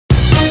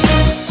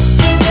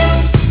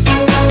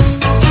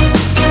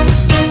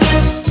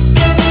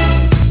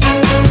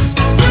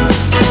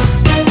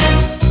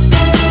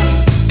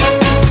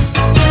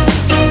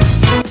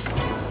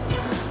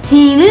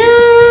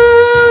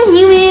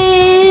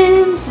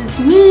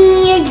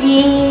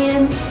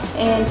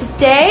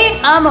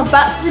I'm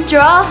about to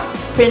draw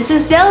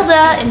Princess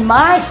Zelda in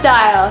my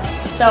style.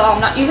 So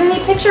I'm not using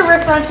any picture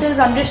references,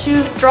 I'm just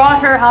drawing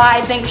her how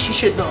I think she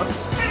should look.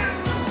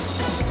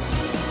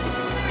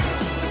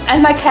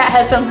 And my cat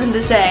has something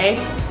to say.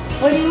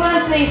 What do you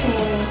want to say,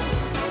 Sammy?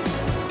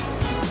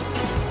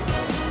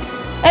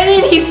 And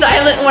then he's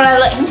silent when I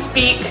let him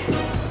speak.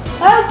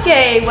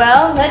 Okay,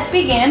 well, let's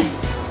begin.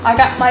 I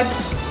got my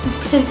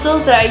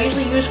pencils that I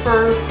usually use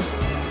for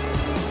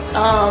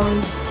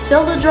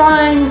Zelda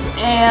drawings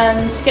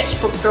and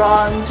sketchbook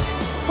drawings,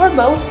 or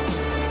both.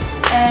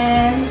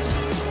 And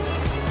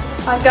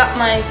I got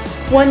my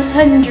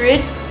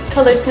 100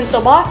 colored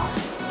pencil box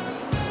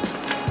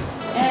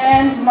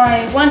and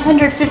my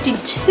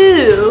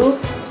 152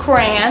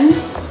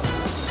 crayons.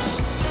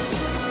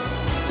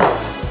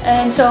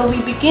 And so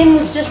we begin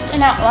with just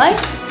an outline.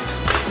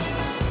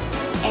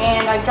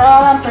 And I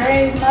draw them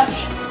very much.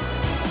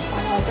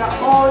 And I draw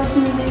all the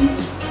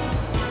things.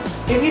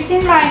 If you've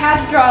seen my how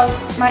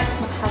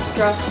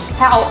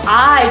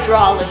I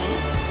draw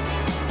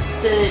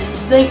the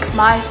Link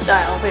My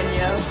Style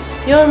video,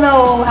 you'll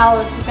know how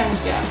this is gonna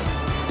go.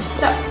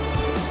 So,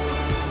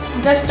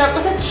 I'm gonna start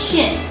with a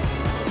chin.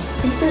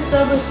 Princess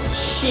Zelda's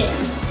chin.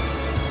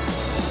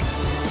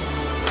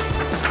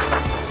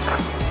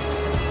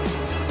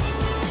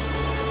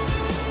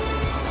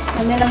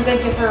 And then I'm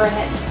gonna give her a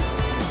head.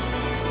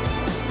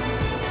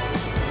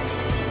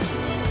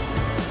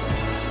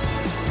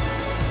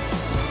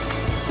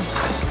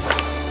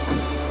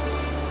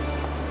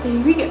 Here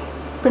we go.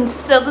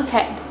 Princess Zelda's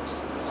head.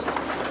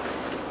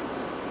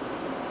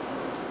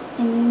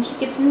 And then she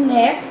gets a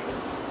neck.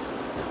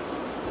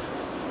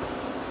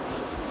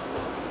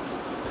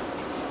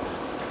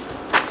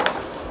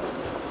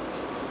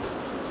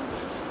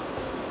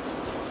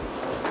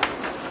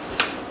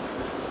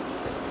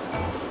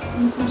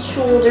 And some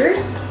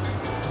shoulders.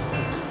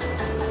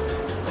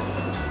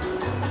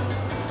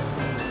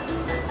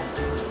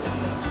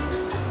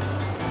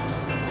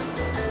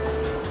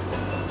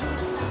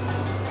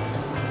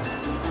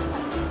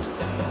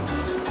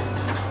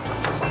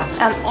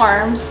 And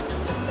arms.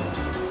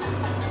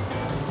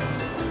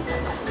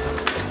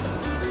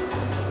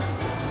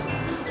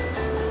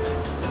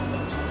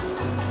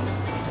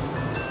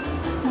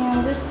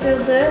 Now this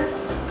Zelda,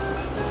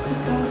 I'm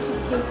going to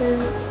give her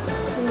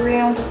a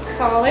rounded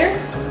collar.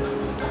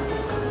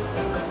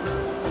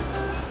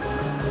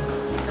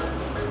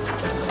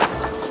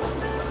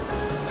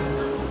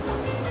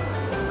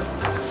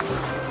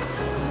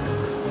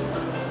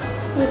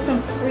 With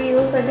some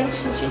frills, I think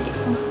she should get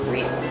some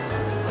frills.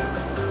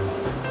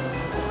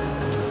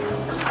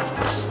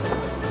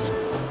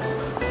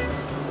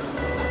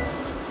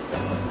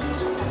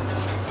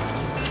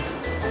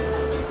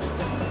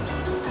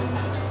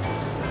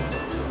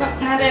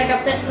 Now that I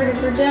got that part of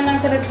her done,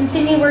 I'm going to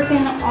continue working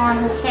on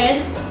her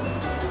head.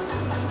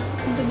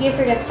 I'm going to give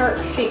her the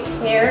heart-shaped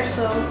hair,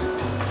 so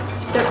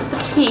start with the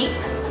peak.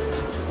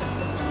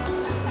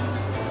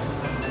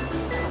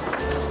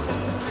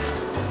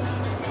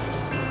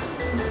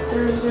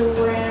 Curves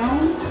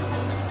around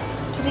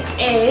to the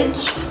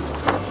edge.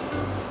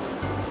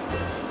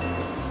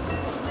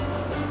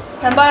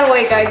 And by the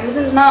way, guys, this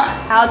is not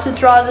how to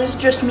draw, this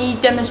is just me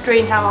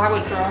demonstrating how I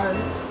would draw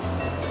her.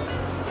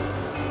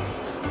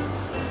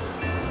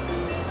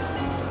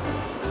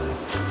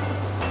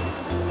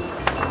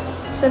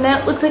 So now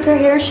it looks like her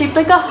hair is shaped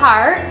like a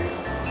heart.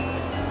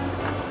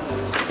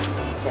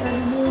 Got a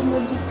little more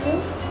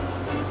detail.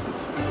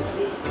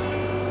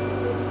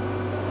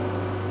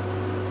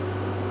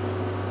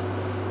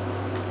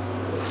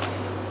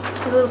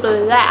 A little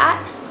bit of that.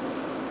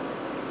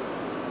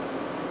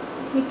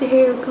 Make the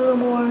hair look a little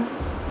more,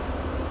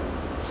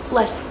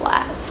 less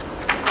flat.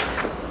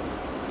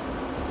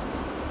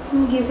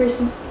 I'm gonna give her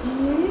some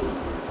ears.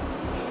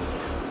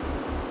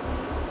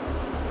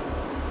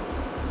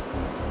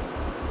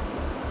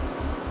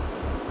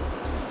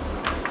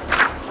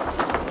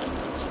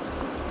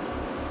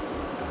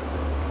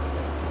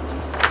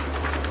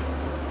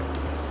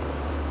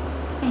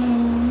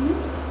 And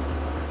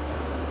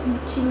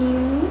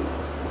continue.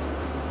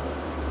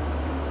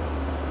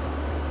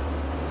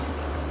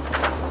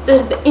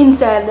 The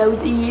inside of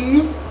those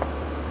ears.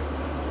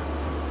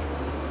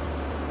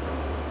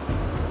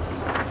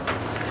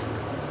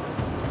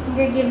 I'm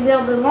gonna give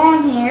Zelda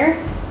long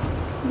hair,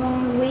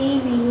 long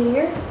wavy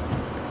hair.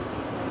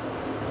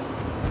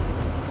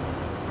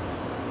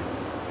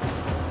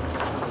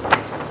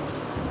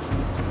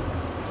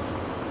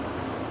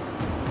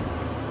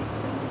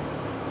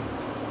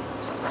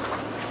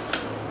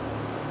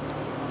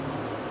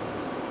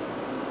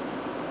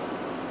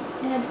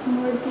 Add some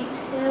more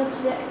detail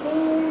to that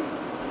hair.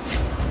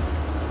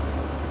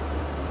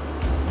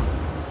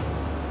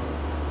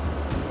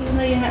 Even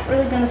though you're not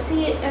really going to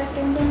see it after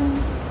I'm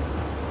done.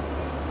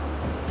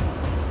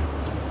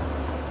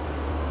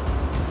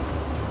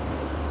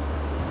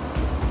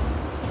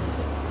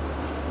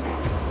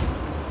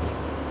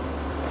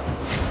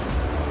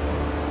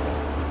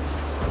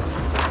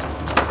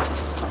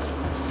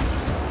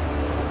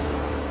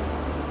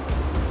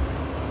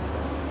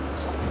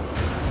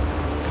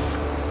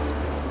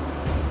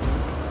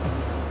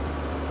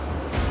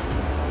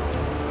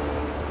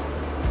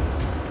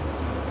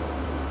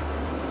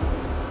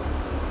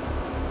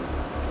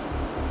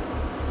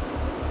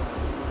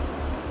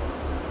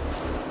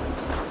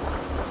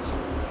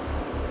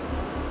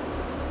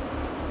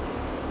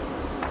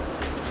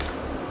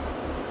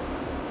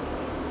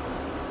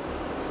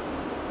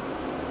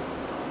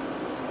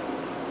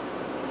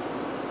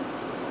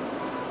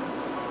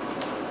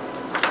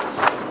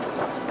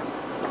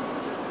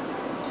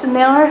 So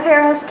now her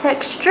hair has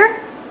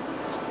texture.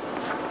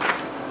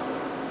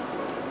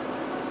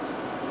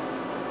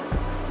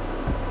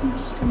 I'm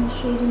just going to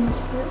shade in this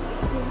part.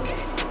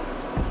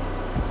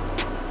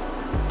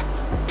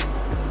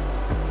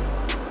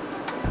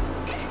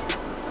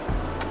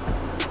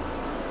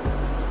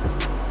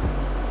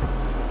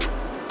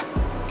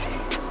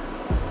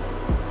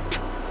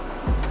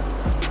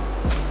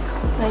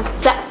 Like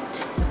that.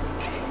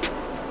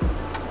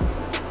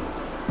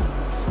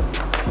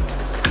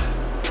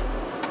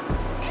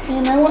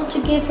 And I want to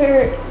give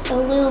her a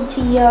little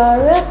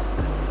tiara.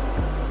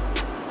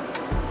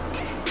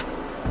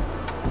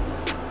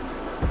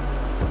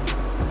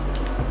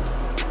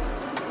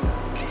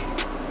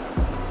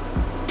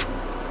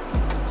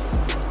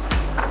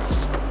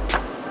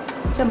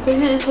 Some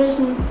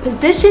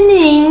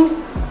positioning.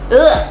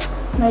 Ugh,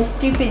 my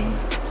stupid.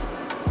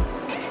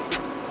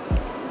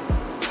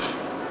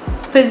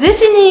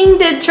 Positioning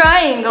the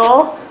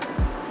triangle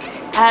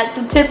at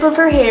the tip of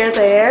her hair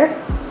there.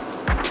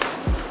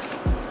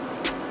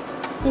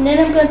 And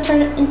then I'm going to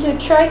turn it into a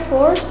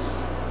Triforce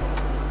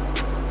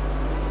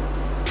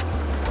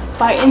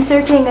by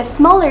inserting a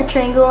smaller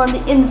triangle on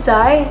the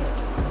inside.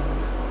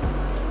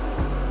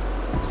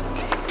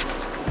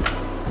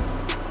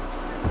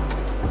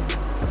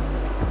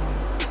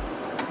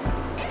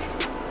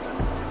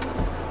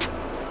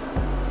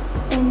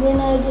 And then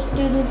I just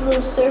do these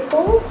little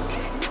circles.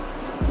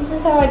 This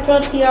is how I draw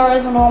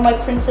tiaras on all my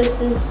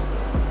princesses.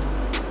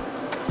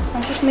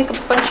 I just make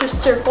a bunch of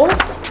circles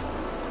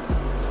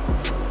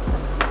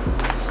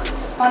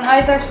on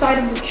either side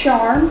of the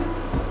charm.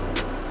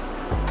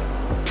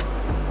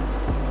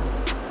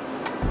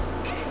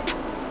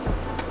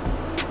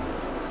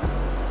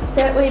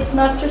 That way it's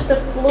not just a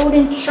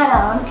floating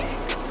charm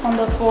on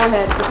the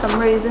forehead for some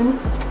reason.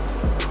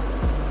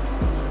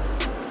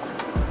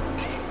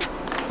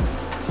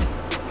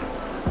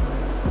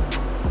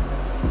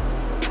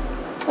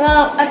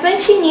 Well, I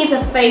think she needs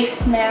a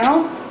face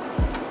now.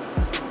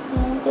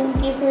 I'm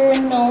gonna give her a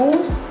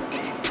nose.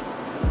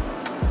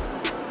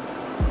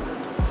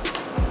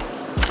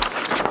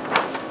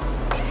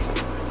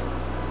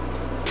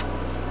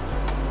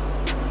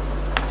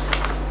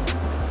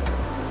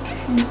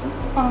 And some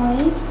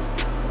eyes.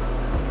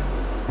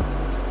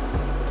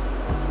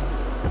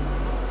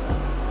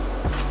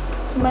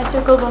 So my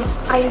circles on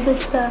either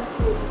side.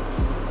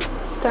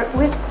 Start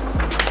with.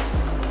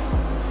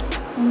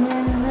 And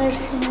then another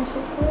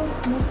semicircle,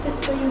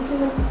 lift it into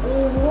an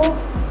oval.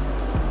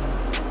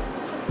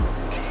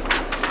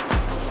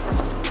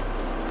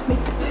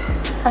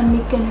 I'm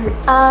making her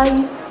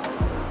eyes.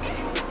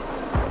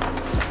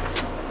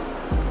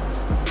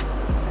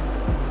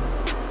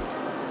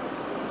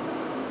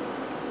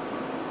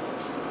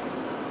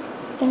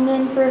 And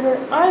then for her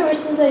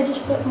irises, I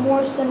just put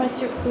more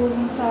semicircles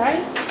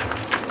inside.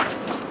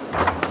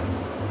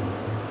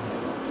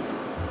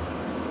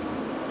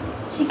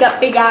 She got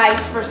big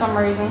eyes for some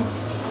reason.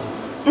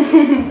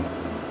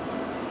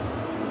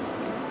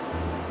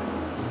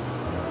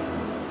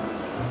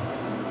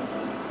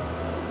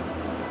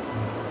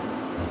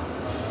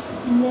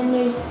 And then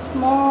there's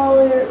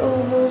smaller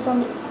ovals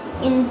on the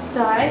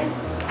inside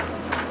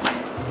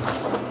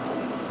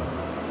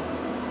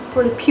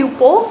for the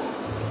pupils.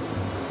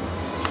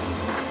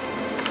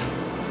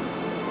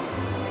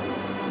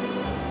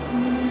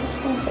 And then I'm just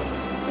going to put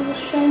little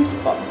shine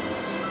spots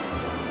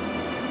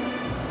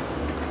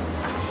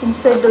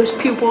inside those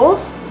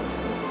pupils.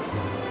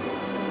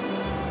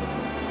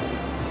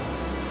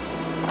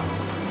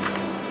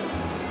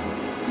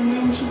 And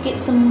then she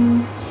gets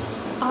some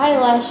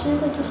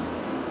eyelashes. I just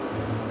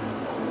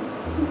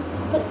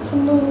put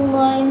some little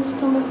lines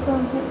coming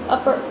from her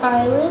upper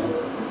eyelid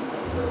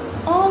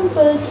on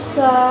both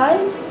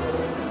sides.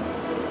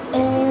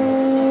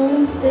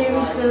 And there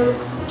we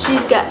go.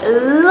 She's got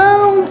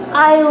long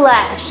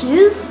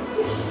eyelashes.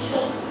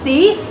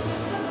 See?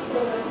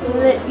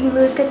 Let you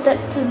look at that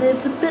a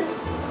little bit.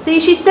 See,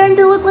 she's starting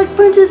to look like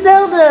Princess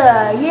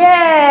Zelda.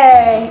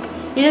 Yay!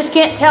 You just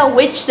can't tell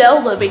which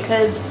Zelda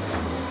because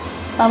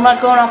I'm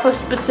not going off a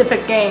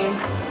specific game.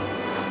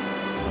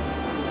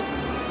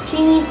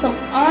 She needs some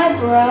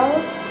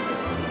eyebrows.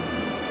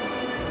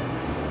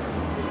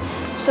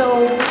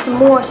 So some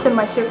more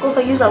semicircles.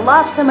 I use a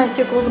lot of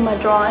semicircles in my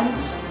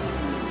drawings.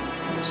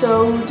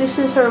 So this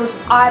is her with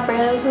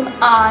eyebrows and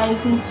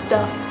eyes and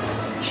stuff.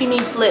 She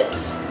needs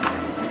lips.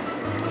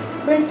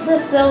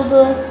 Princess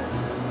Zelda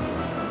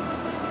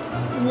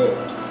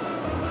lips.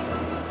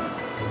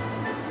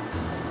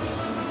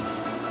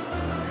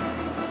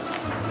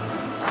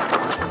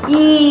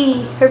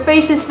 Yee! Her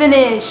face is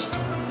finished.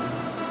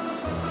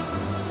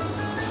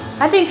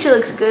 I think she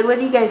looks good. What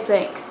do you guys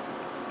think?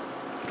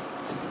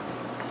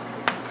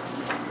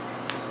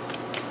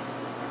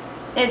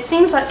 It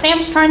seems like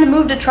Sam's trying to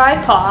move the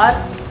tripod.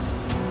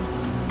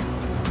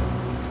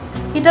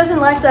 He doesn't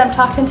like that I'm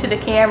talking to the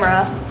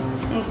camera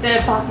instead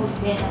of talking to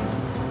him.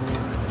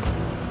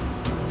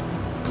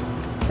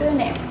 So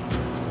now,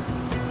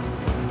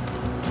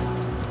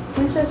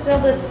 Princess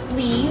Zelda's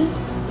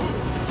sleeves.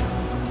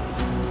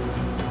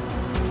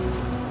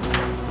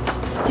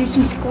 do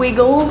some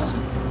squiggles.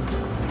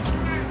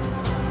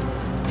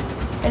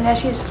 And now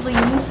she has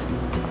sleeves.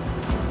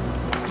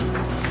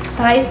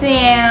 Hi,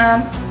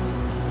 Sam.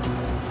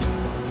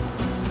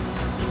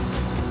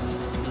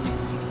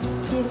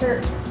 Give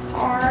her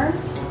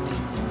arms.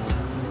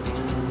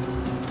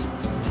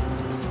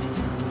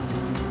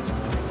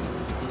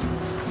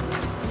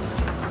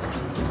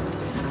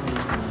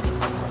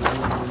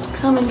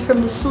 Coming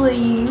from the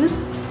sleeves.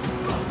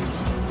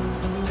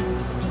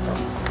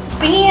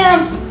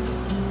 Sam!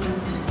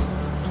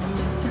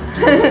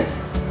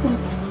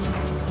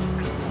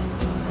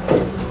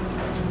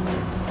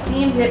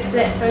 Sam's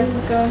upset, so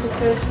he's going to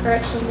post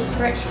correction. This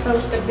correction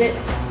post a bit.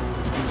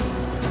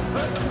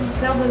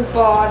 Zelda's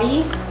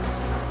body.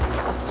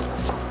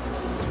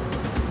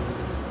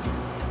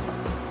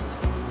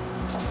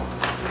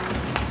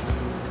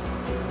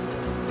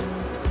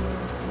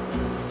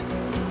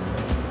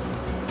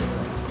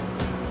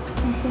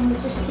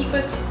 And just keep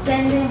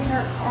extending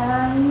her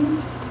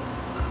arms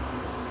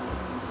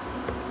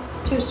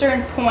to a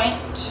certain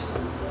point.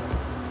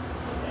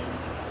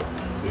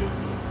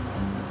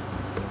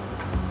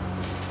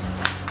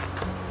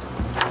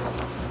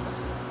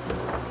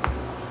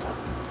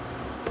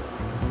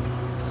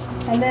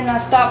 And then I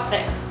stop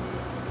there.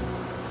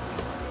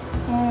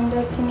 And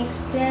I can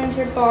extend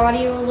her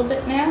body a little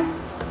bit now.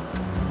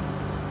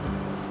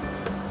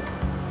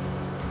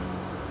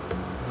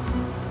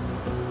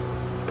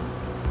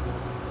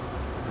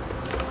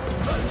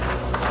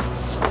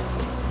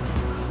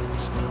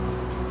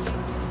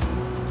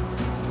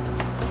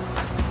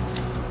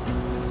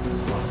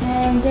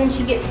 And then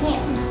she gets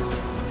hands.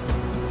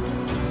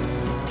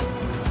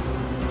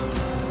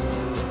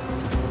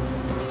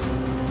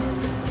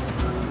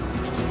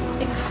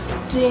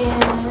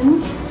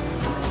 Extend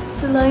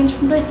the lines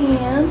from the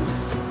hands.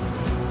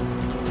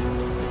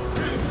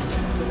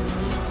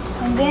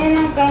 And then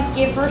I'm going to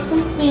give her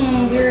some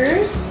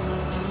fingers.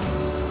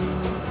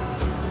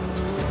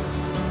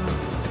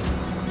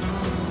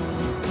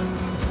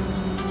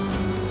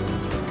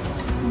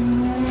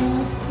 And then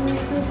let's put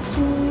the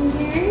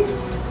fingers.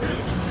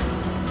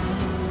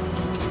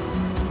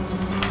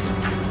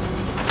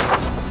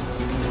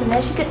 So now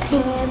she got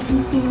hands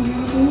and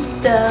fingers and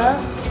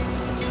stuff.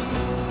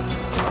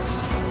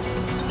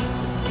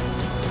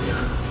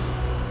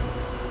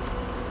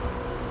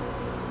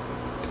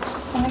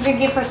 I'm gonna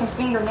give her some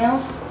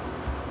fingernails.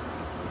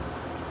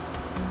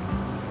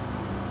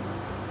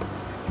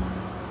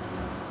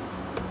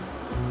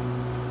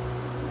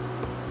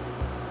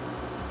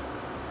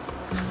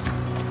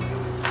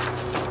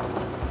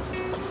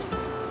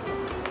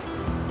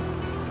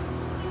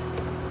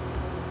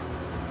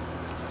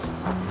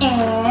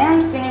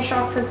 And finish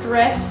off her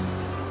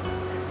dress.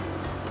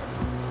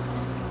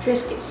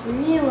 Dress gets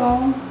really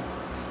long.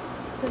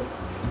 The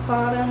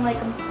bottom like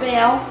a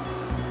bell.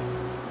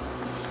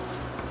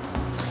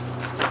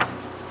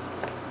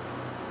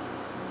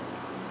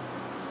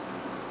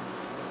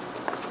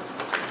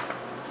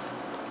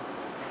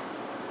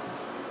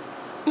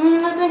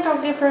 I think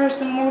I'll give her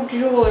some more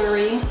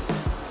jewelry.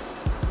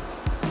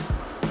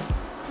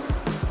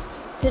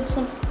 Did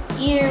some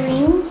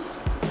earrings.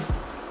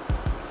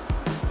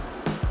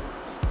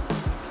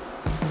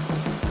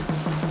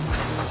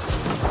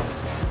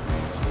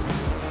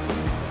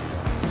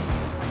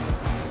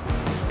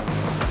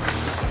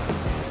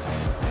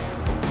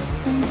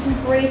 And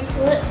some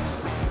bracelets.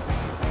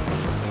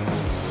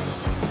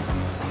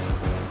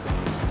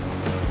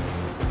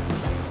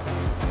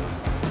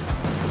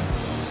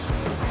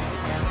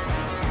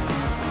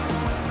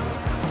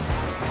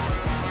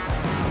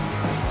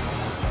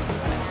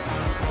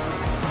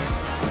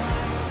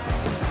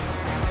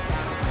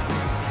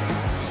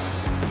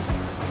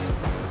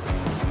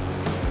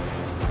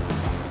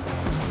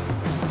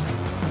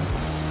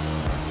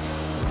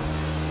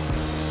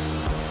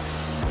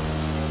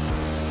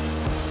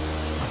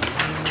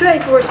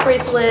 Triforce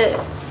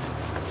bracelets.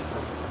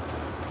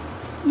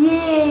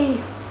 Yay!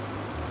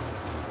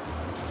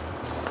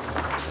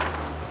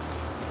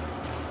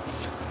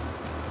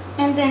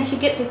 And then she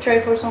gets a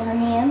Triforce on her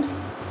hand.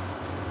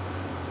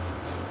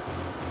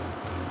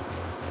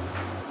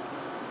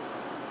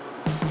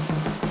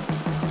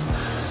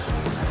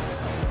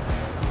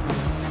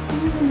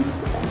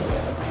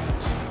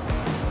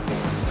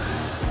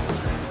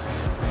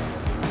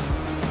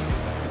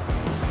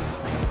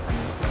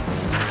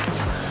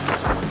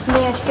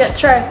 Yeah, she got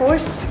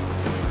Triforce.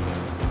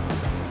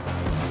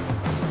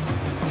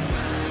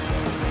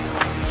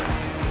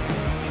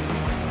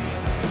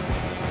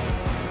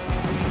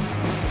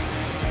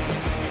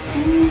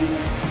 And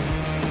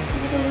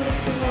a little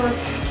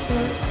flourish to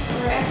her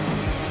dress.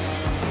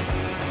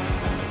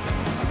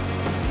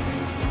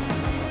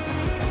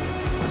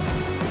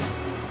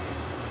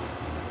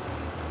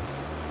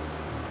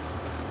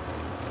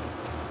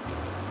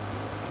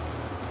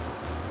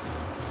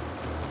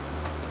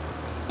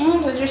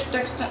 And I just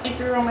accidentally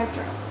drew on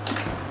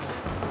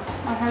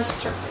on her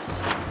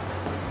surface.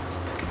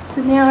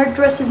 So now her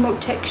dress is more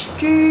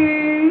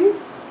textured.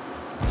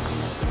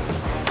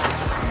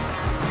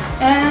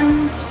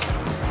 And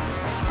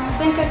I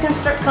think think I can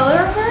start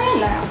coloring her in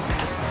now.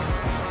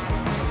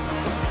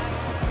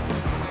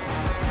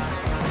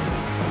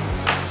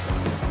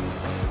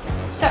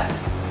 So,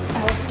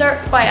 I will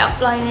start by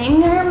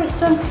outlining her with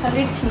some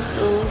colored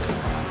pencils.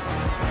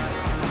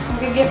 I'm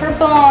gonna give her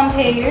blonde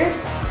hair,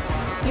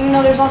 even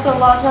though there's also a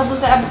lot of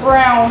Zeldas that have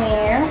brown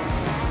hair.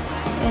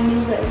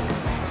 And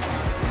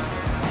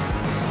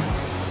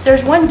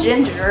there's one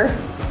ginger,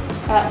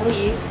 at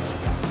least.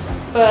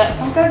 But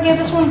I'm gonna give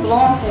this one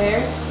blonde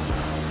hair.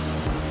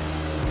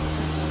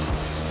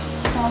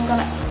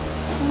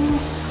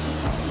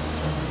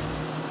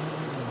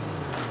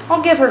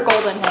 I'll give her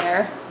golden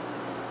hair.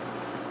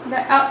 I'm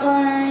gonna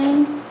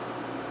outline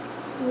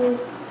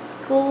with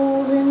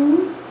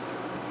golden.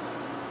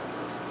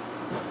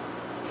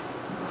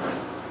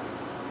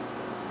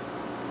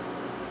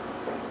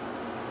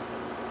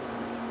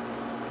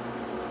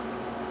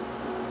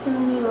 Gonna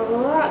need a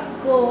lot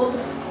of gold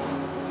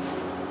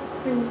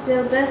for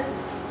Zelda.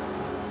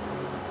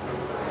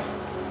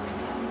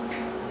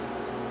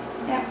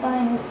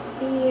 Outline it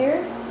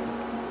here.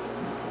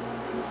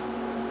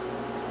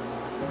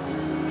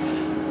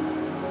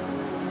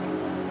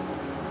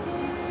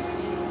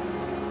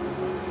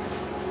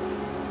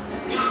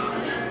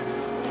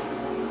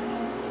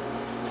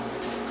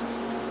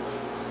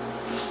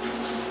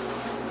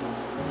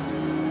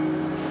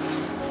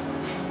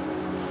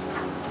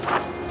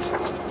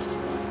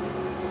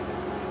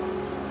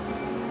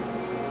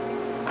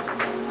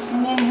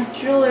 And then her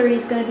jewelry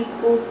is going to be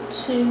gold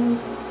too.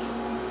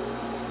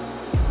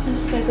 I'm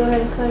just going to go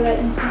ahead and color that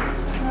in since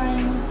it's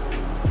time.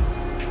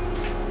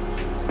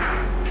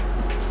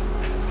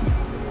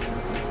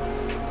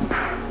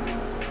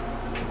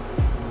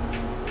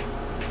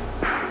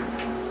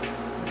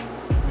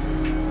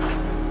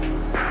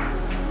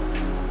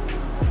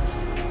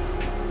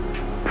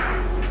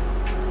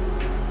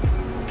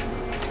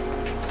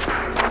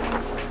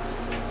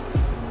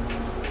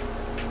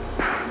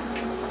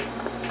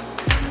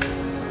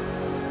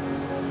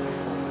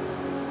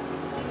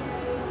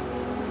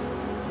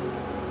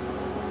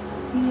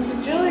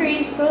 The jewelry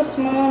is so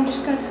small, I'm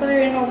just going to color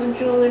in all the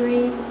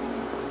jewelry.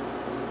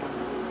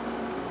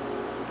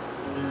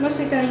 I'm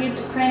mostly going to use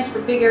the crayons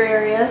for bigger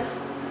areas.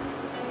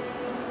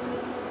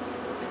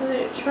 Color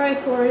it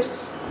Triforce.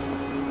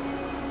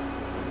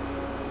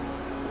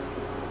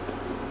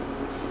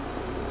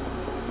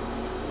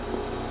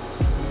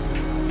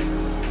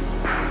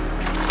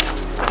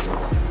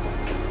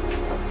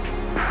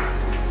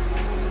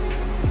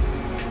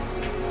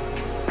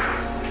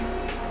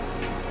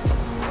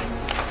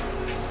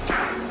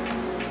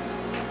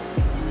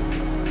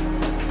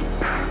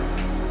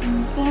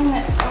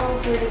 That's all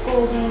for the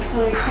golden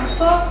colored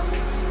pencil.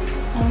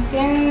 I'm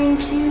going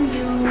to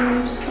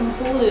use some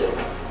blue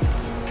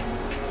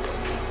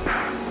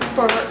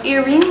for her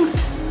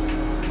earrings.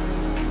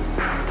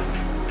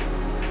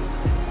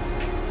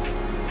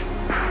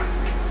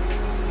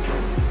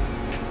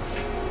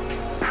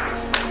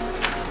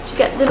 She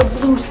got little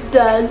blue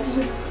studs.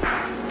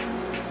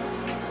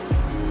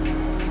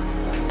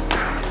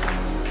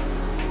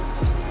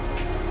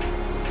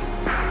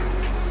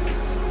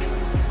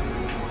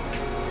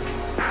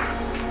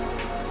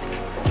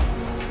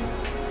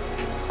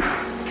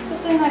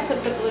 I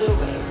put the blue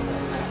away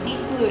because I don't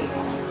need blue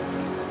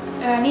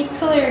anymore. I need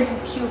color in her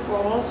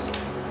pupils.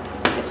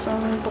 Get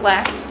some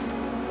black.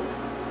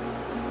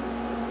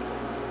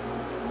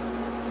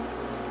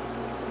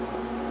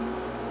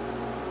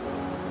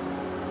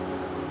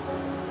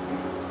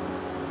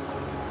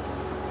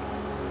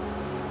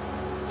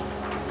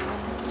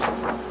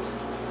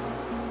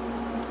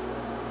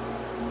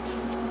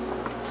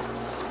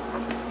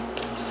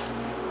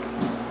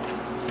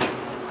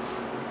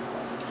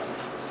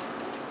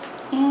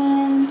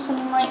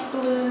 Some light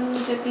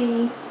blue to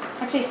be,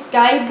 actually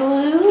sky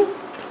blue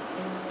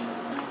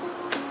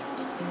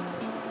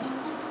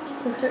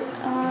for her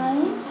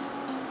eyes.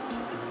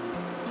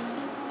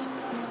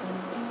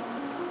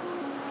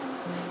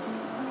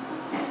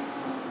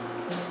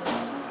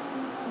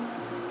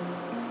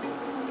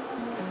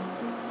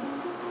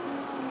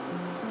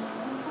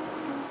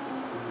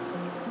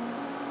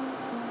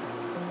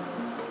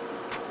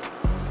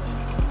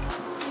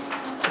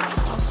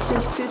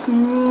 This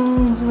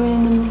means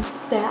when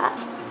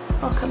that.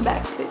 I'll come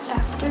back to it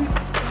after.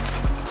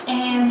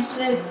 And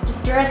the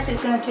dress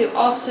is going to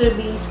also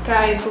be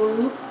sky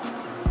blue.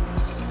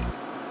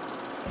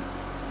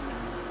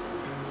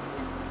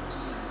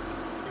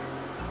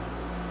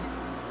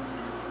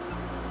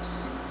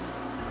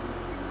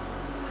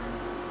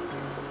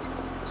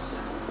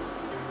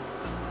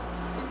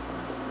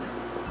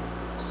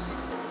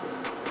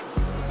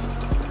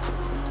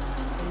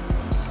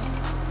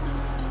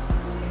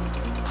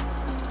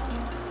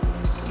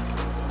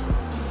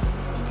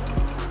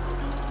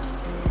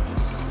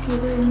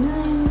 Very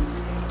nice.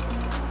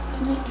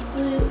 Light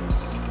blue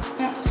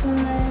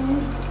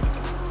outside.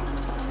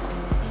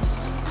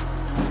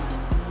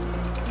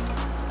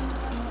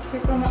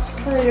 Careful not to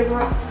color the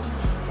rough.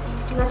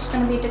 The rough's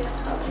going to be a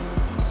different color.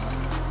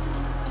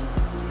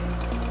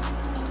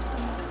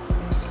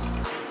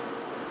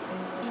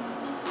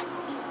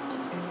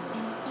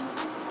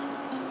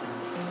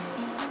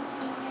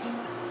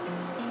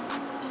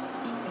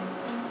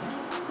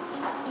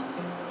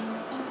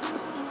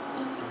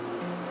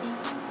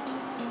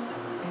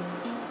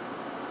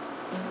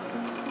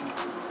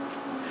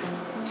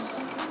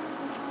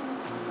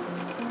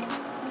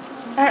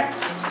 Alright.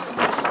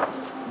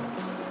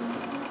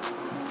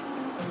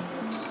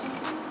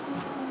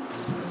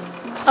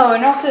 Oh,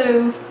 and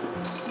also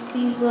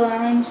these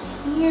lines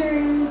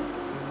here.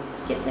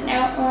 Get an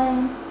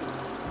outline.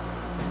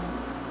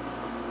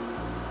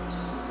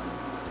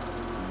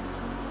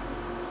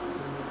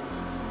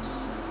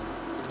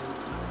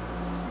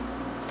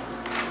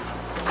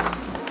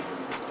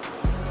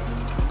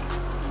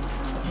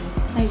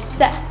 Like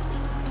that.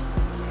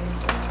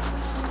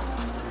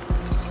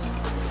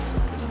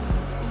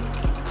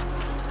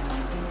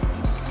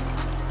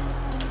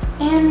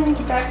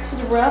 And back to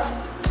the rough.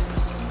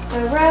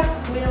 The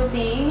rough will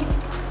be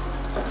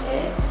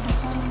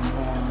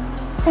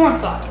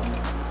cornflower.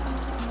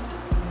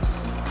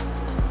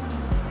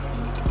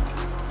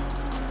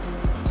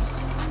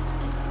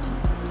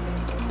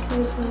 So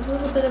there's a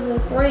little bit of a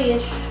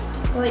grayish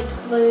light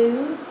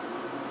blue.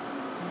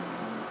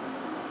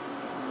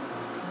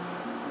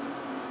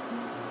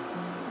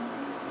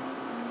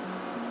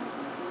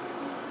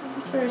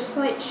 For a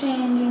slight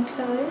change in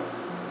color.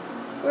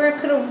 Or I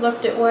could have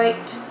left it white.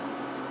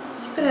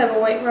 You could have a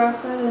white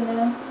rock, I don't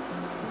know.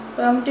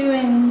 But I'm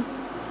going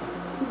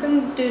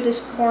to do this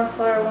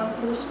cornflower one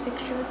for this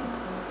picture.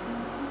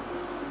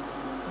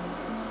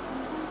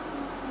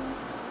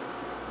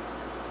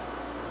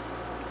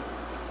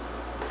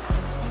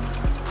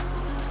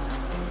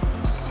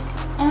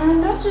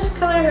 And I'll just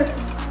color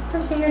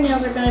her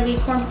fingernails are going to be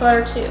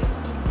cornflower too.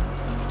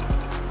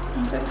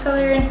 I'm going to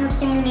color in her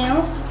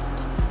fingernails.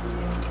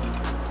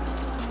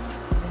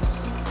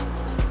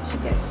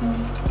 Get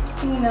some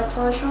fingernail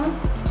polish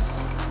on.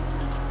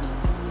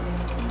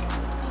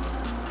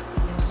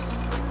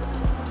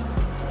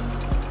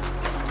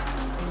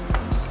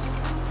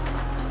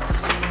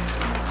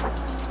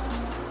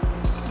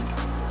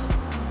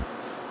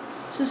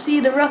 So see,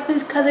 the rough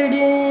is colored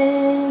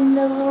in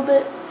a little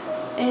bit,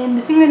 and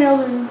the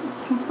fingernails are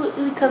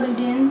completely colored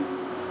in.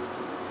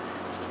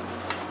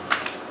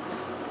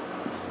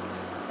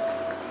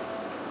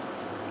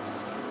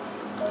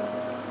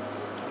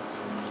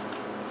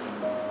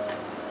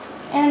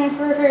 And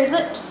for her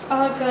lips,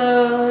 I'll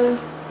go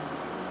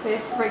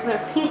with regular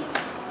pink.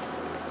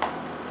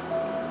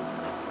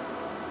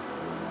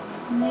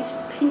 Nice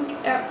pink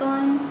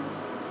outline.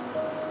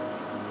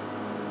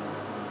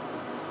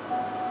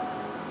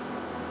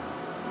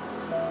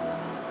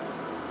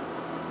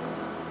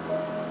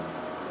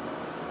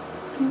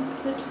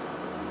 Pink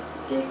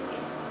lipstick.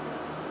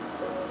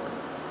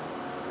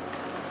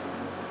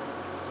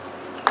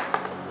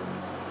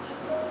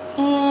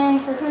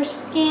 And for her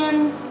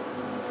skin,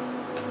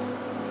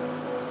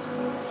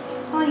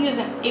 I'll use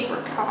an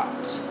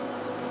apricot.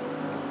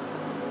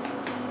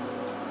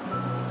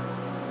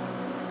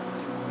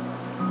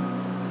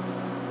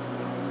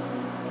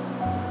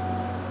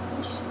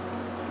 Just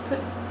put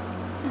a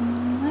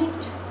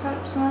light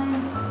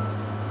outline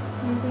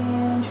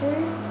around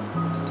her.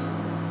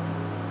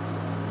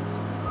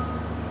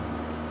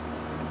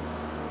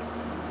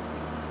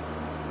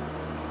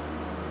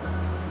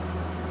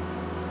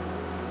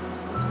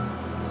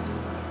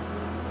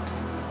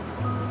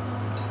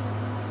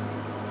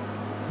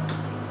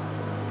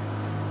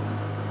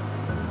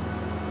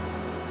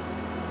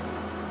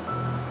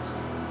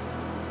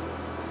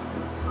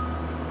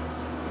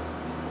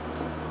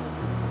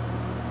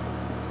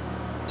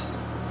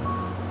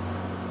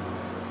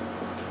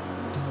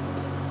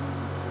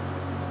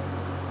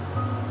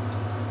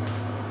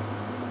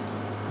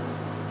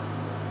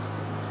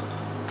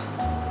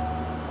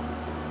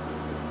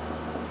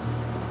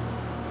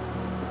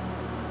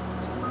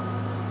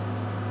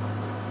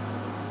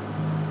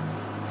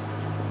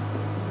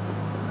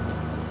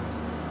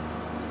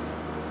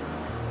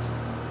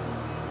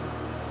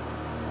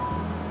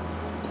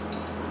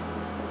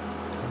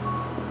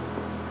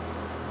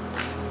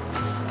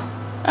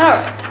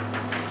 Alright.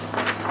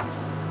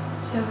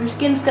 So her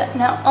skin's got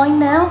an outline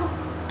now.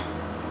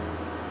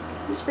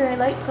 It's very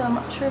light, so I'm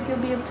not sure if you'll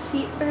be able to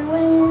see it very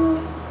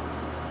well.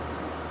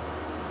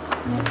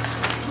 Yep.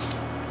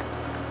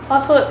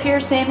 Also up here,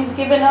 Sammy's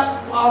given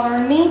up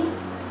bothering me.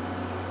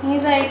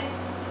 He's like,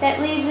 that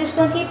Lee's just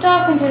gonna keep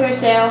talking to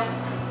herself.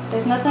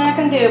 There's nothing I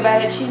can do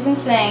about it, she's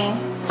insane.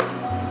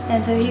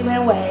 And so he went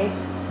away.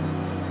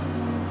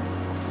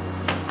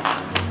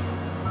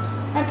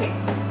 Okay.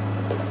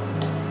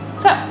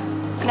 So,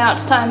 now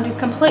it's time to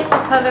complete the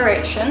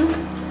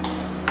coloration.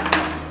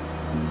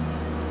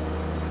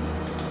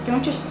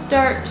 Going to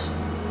start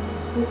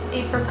with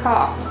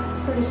apricot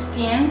for the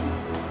skin,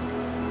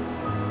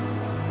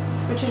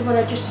 which is what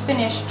I just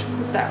finished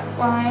with that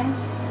line.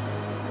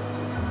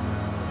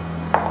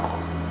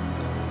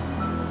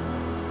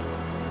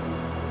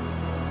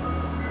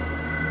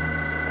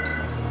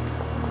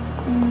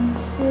 And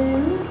so,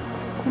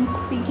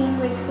 I'm beginning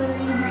by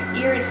coloring her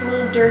ear. It's a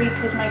little dirty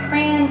because my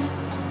crayons,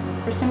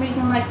 for some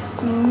reason, like to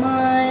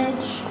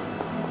smudge.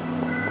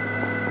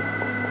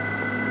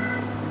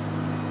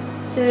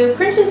 So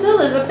Princess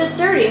Zelda's a bit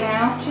dirty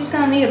now. She's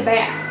gonna need a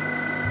bath.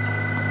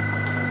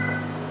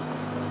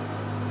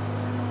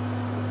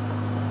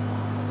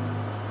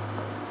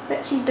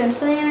 Bet she's been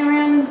playing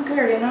around in the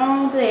garden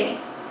all day.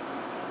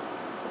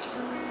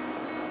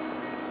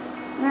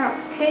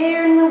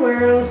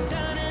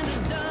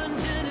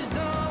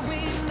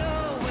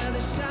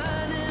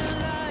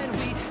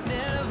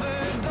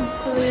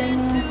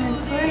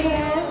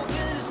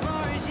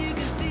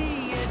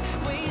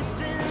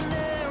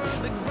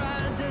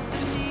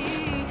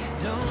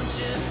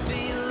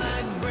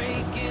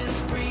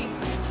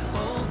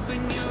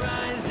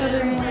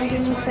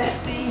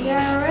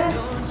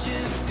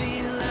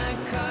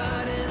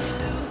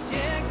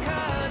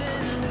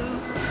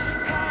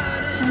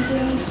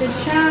 Underneath the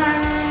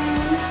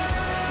charm.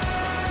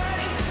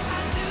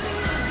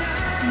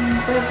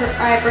 Above her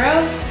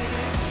eyebrows.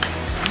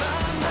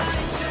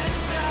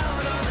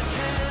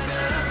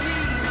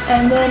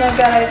 And then I've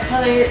got to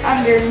color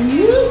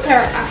underneath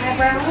her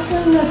eyebrows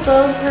and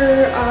above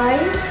her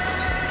eyes.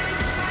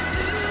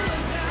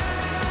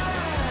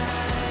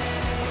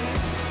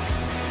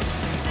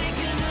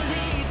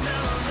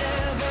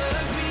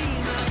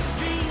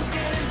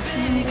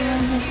 And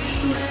then her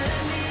cheeks.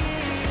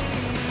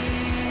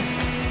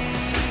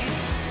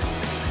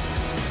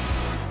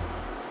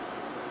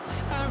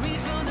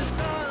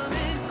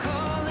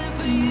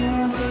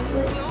 And her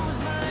lips.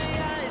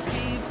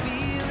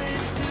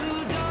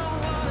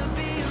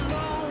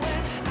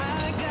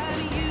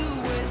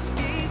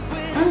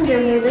 Under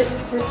her lips,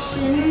 her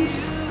chin.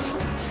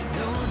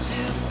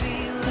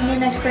 And then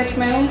I scratch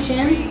my own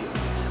chin.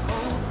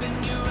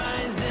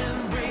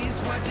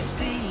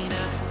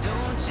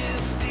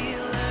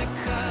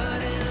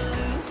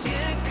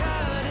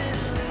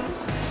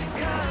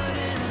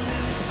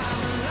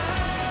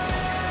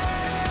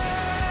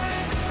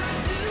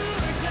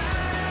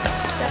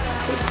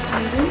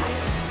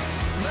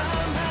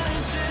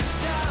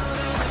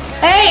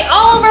 Hey,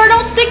 Oliver,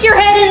 don't stick your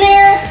head in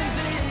there!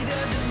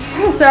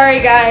 Sorry,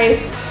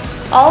 guys.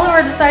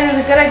 Oliver decided it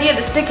was a good idea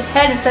to stick his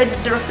head inside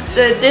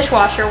the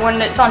dishwasher when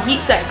it's on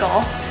heat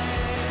cycle.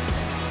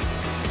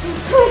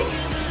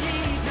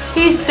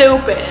 He's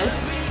stupid.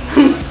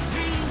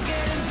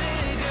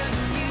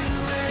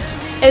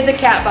 It's a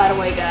cat, by the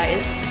way,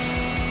 guys.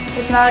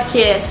 It's not a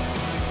kid.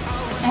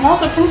 And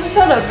also, Princess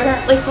Zelda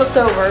apparently flipped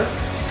over.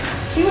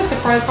 She was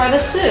surprised by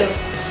this too.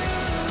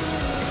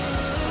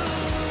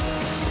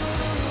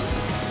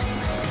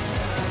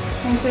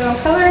 And so I'm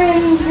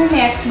coloring her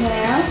neck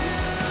now.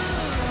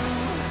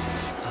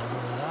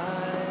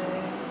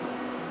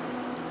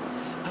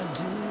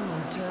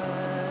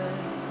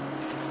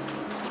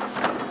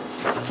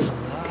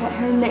 Got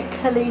her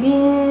neck colored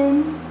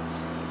in.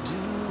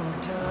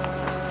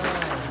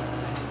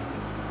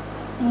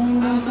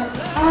 And then her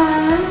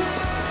arms.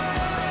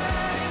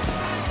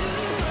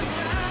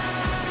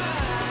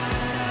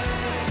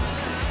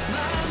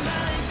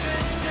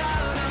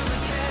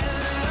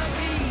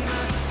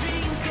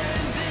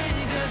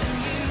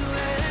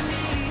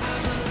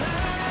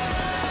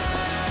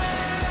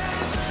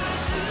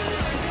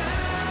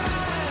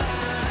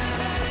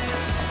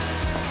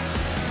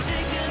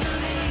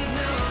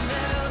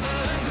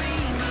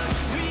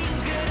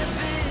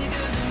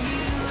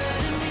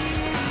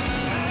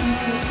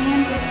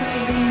 Hands are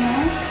covered in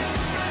there.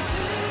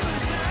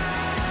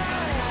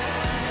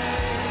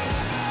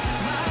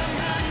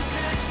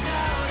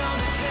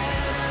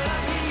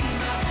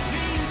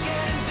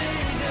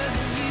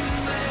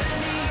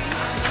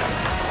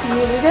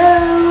 Here we go.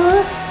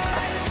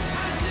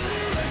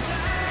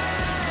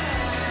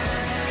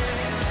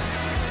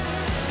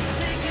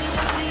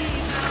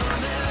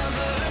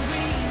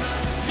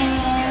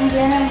 And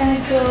then I'm going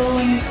to go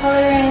and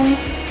color in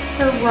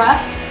her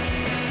ruff.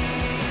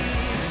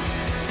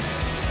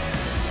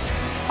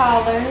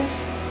 Collar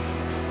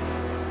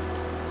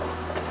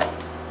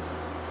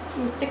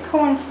with the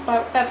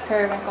cornflower. That's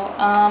periwinkle.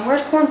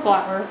 Where's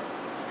cornflower?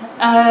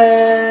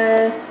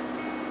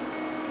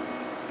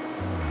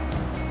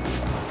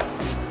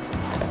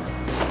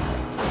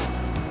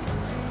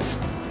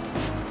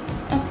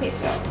 Okay,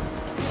 so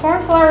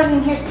cornflower's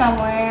in here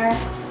somewhere.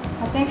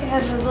 I think it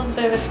has a little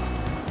bit of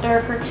a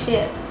darker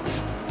tip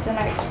than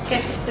I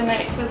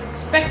was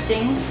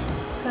expecting,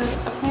 because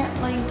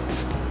apparently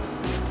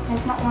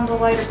it's not one of the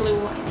lighter blue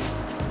ones.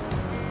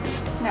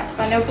 No,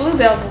 I know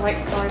Bluebell's a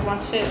light colored one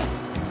too.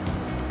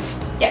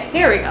 Yeah,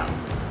 here we go.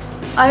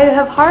 I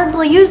have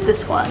hardly used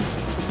this one.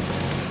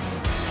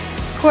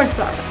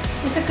 Cornflower.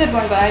 It's a good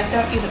one, but I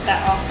don't use it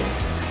that often.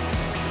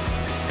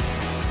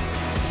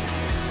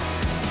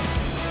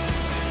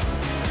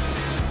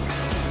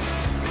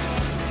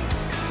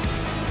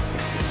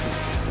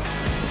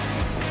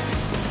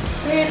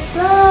 There's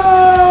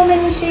so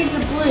many shades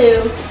of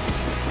blue.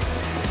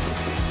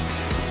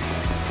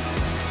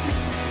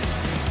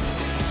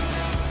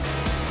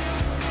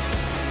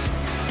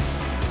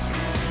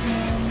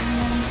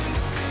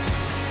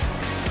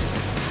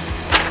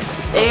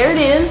 There it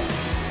is.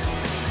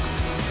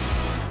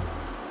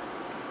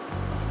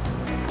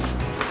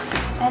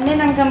 And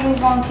then I'm going to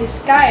move on to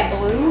sky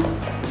blue.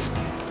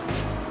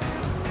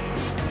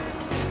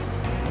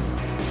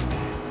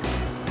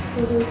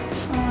 For those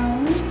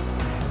eyes,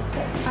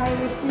 the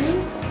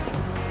irises.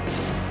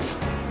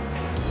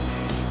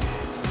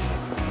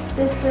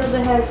 This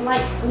Zelda has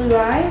light blue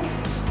eyes.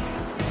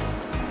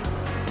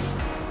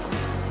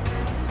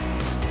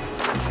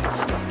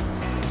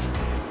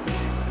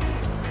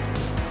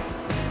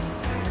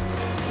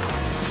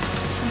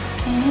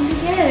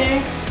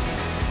 Together.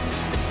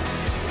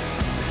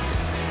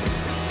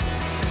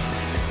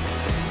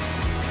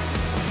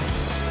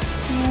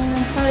 And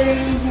I'm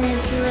coloring her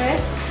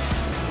dress.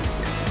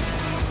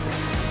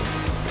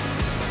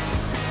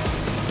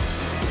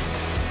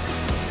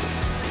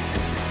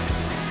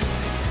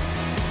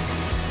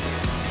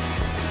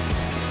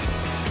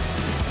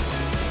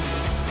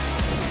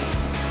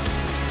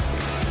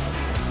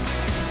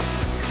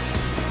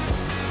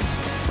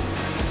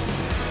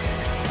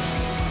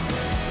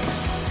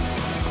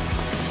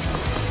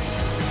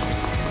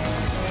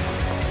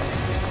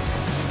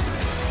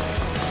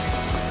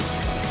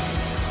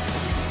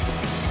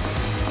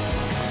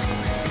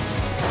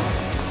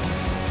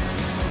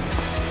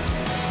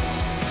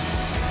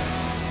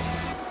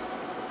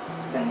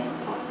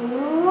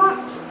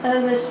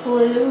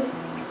 blue.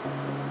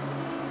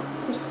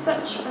 It's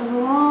such a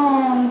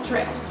long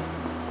dress.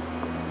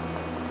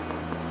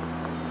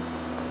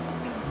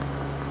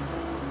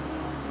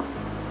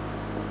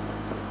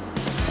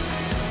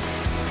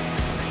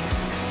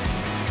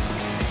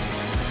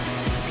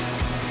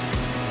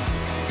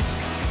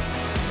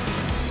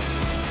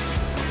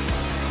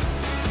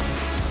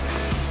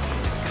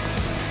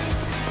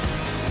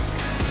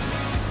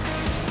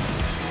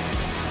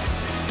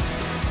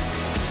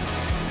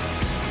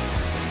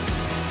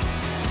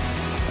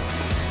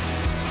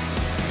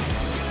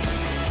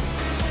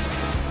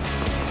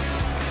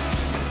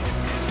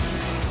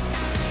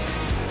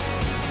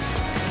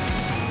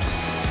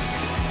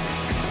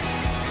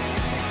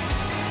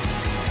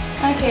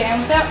 Okay,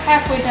 I'm about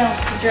halfway done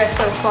with the dress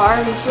so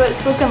far. This is what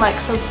it's looking like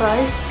so far.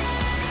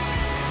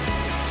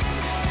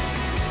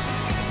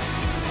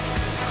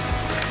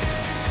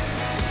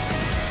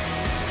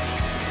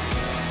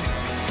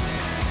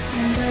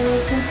 And I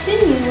will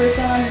continue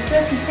working on the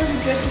dress until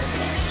the dress is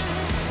finished.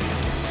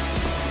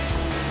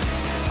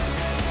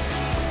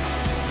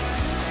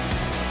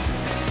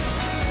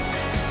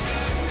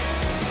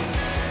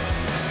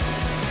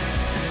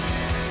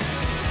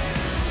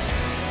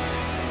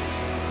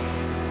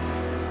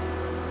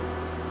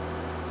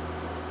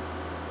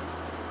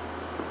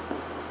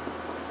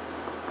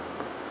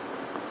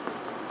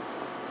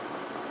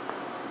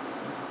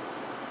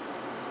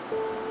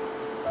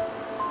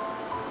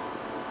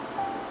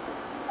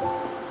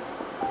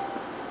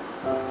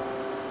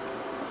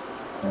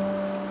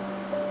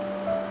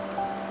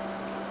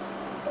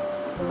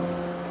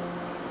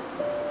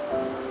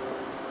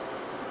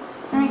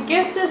 I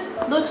guess this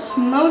looks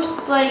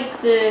most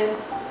like A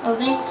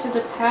Link to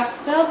the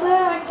Past Zelda,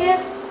 I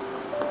guess.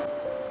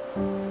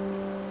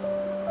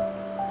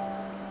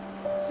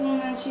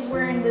 Seeing as she's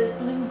wearing the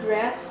blue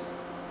dress.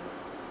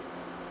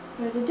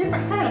 There's a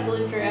different kind of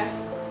blue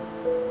dress.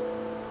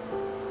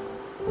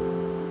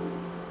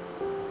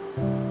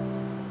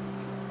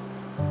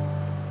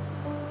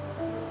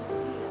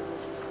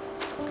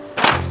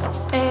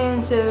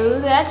 And so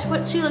that's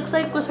what she looks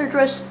like with her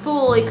dress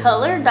fully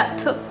colored. That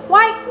took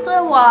quite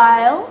a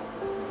while.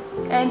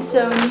 And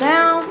so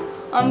now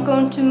I'm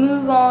going to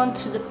move on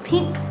to the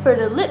pink for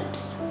the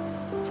lips.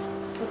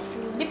 With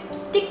the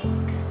lipstick.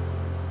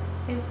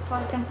 If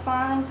I can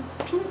find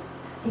the pink,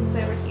 it's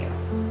over here.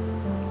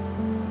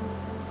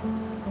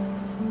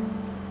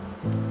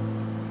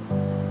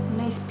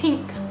 Nice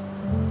pink.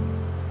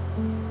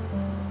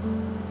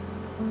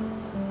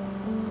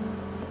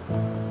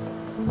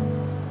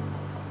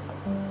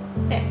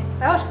 There,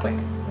 that was quick.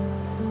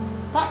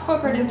 A lot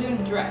quicker than doing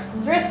the dress.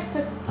 The dress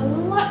took a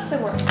lot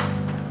of work.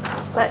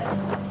 But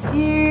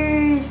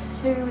here's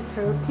her with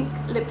her pink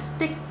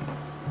lipstick.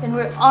 And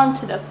we're on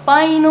to the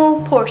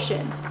final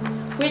portion,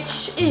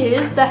 which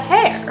is the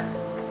hair.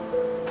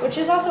 Which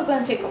is also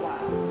going to take a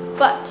while.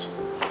 But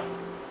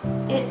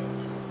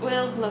it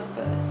will look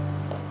good.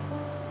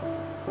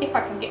 If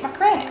I can get my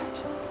crayon out.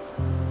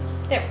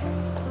 There.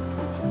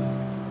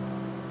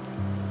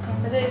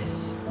 And for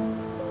this, I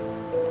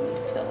need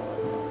to fill a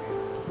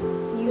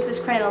little more. Use this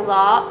crayon a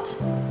lot.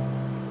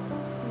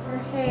 For her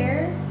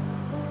hair.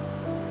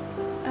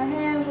 I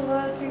have a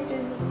lot of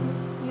pictures of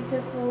this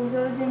beautiful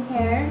golden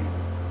hair,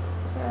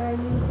 so I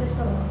use this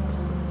a lot.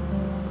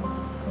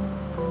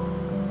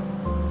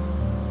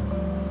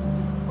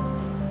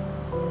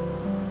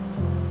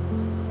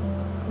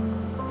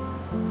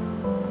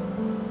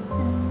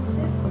 And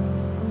so,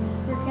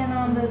 working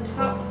on the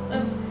top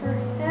of her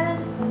head,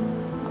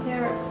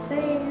 hair up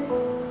there.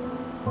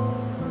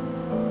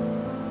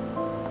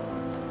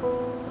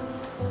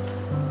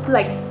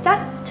 Like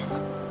that.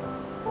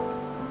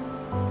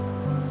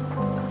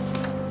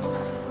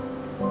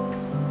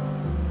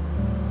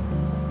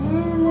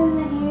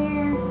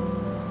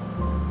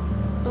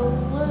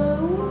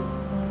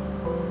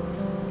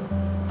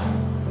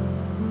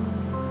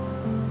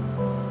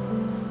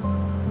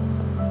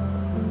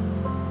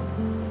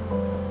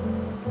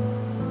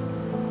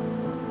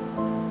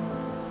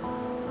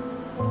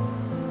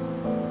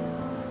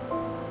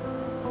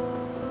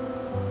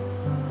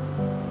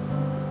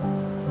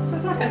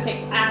 It's not going to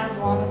take as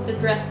long as the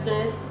dress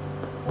did.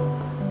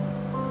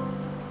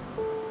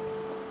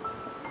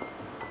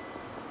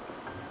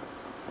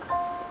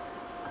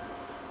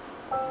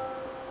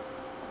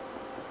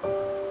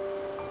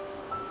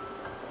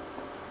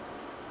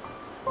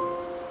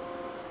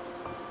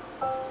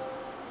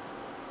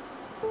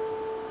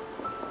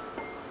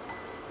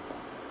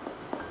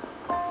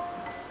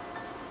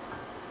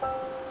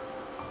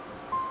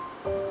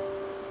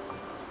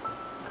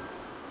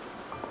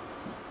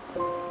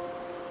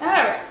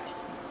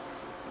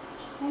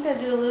 I'm going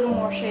to do a little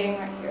more shading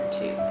right here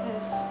too,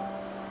 because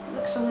it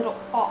looks a little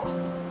off.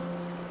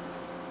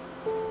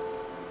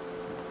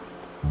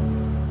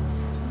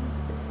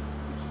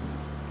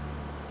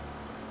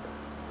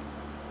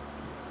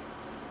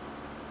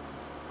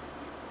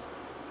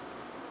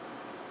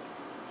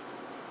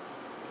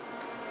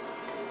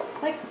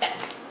 Like that.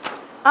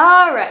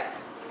 Alright,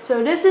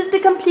 so this is the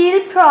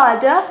completed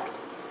product.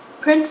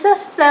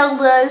 Princess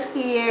Zelda is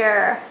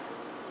here.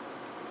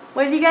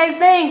 What do you guys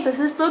think? Does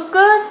this look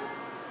good?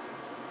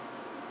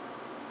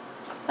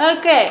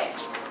 Okay,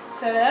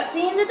 so that's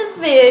the end of the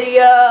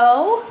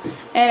video.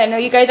 And I know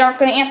you guys aren't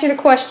going to answer the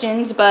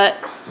questions, but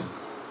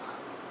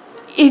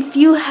if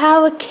you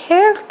have a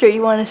character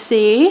you want to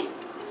see,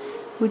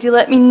 would you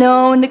let me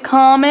know in the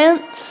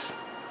comments?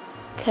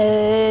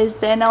 Because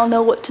then I'll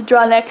know what to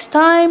draw next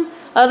time.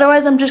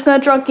 Otherwise, I'm just going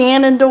to draw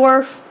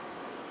Ganondorf.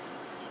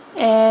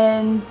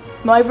 And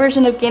my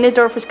version of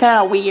Ganondorf is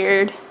kind of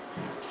weird.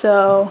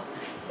 So,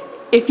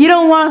 if you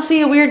don't want to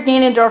see a weird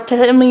Ganondorf,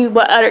 tell me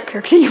what other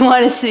character you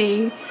want to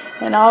see.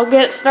 And I'll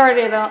get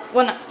started on,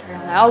 well, not started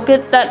on that. I'll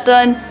get that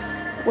done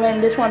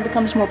when this one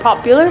becomes more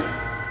popular.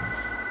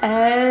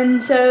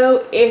 And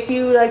so, if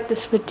you like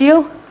this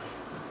video,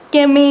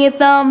 give me a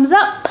thumbs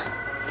up.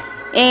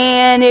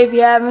 And if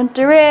you haven't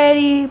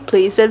already,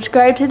 please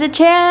subscribe to the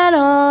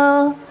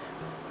channel.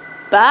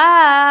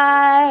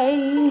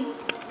 Bye.